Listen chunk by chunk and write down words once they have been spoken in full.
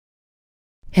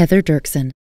Heather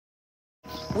Doerksen.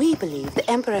 We believe the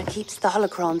Emperor keeps the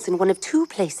holocrons in one of two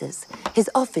places, his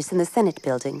office in the Senate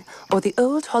building, or the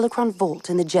old holocron vault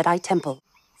in the Jedi Temple.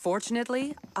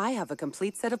 Fortunately, I have a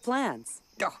complete set of plans.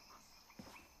 Help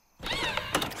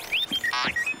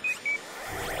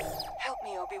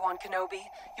me, Obi-Wan Kenobi.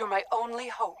 You're my only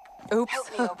hope. Oops.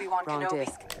 Help me, Obi-Wan Kenobi.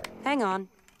 Disc. Hang on.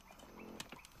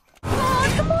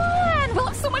 Oh, come on! We'll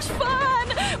have so much fun!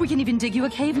 We can even dig you a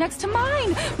cave next to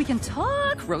mine. We can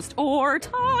talk, roast ore,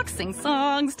 talk, sing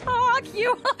songs, talk.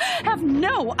 You have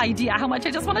no idea how much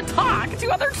I just want to talk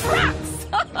to other traps.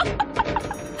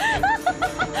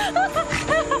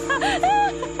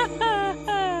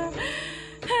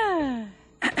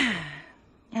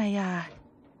 I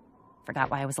forgot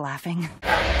why I was laughing.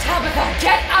 Tabitha,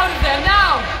 get out of there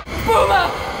now! Booma,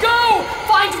 go!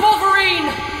 Find Wolverine!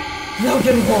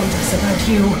 Logan warned us about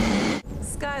you.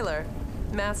 Skylar,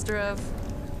 master of...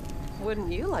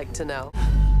 wouldn't you like to know?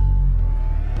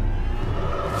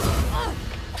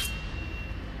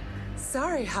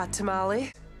 Sorry, Hot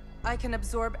Tamale. I can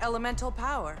absorb elemental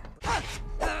power.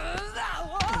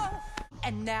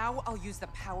 And now I'll use the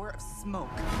power of smoke.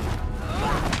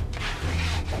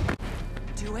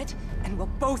 Do it, and we'll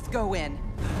both go in.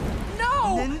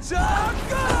 No! Ninja,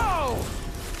 go!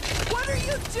 What are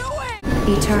you doing?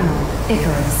 Eternal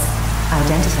Icarus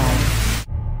identified.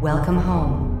 Welcome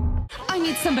home. I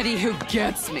need somebody who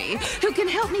gets me, who can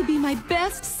help me be my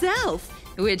best self,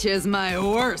 which is my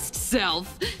worst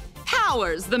self.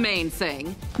 Power's the main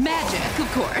thing. Magic,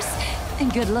 of course.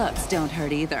 And good looks don't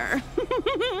hurt either.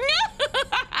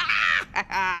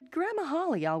 Grandma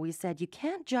Holly always said you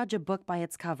can't judge a book by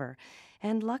its cover.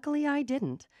 And luckily I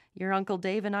didn't. Your Uncle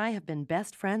Dave and I have been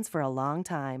best friends for a long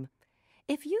time.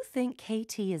 If you think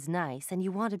KT is nice and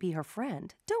you want to be her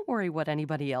friend, don't worry what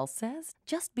anybody else says.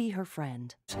 Just be her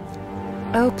friend.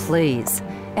 Oh, please.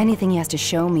 Anything he has to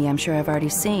show me, I'm sure I've already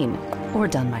seen. Or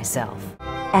done myself.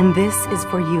 And this is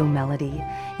for you, Melody.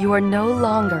 You are no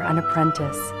longer an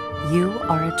apprentice. You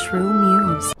are a true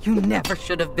muse. You never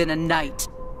should have been a knight.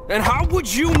 And how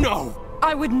would you know?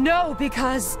 I would know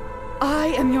because I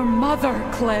am your mother,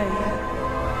 Clay.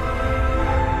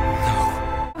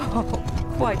 Oh,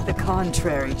 quite the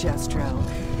contrary, Jestro.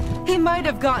 He might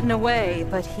have gotten away,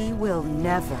 but he will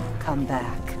never come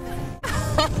back.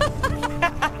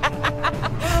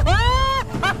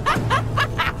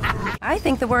 I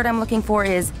think the word I'm looking for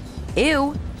is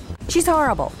ew. She's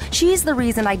horrible. She's the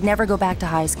reason I'd never go back to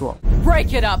high school.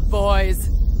 Break it up, boys!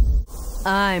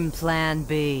 I'm Plan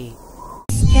B.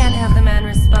 Can't have the man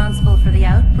responsible for the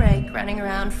outbreak running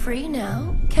around free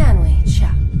now, can we,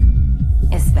 Chuck?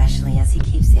 Especially as he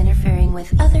keeps interfering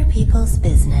with other people's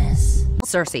business.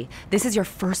 Cersei, this is your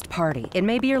first party. It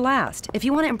may be your last. If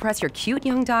you want to impress your cute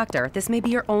young doctor, this may be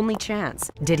your only chance.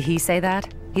 Did he say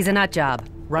that? He's a nut job.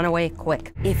 Run away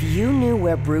quick. If you knew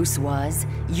where Bruce was,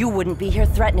 you wouldn't be here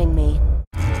threatening me.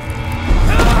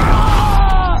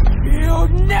 You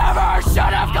never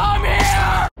should have come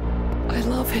here! I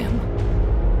love him.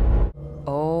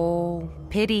 Oh,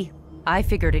 pity. I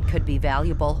figured it could be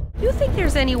valuable. You think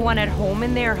there's anyone at home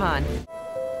in there, hon?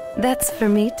 That's for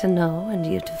me to know and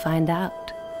you to find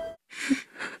out.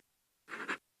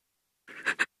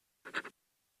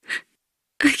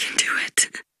 I can do it.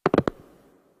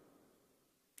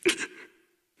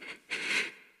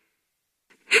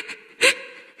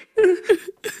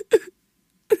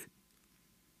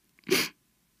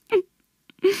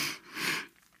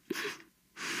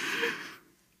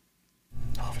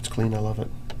 Oh, if it's clean, I love it.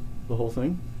 The whole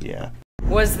thing? Yeah.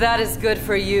 Was that as good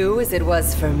for you as it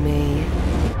was for me?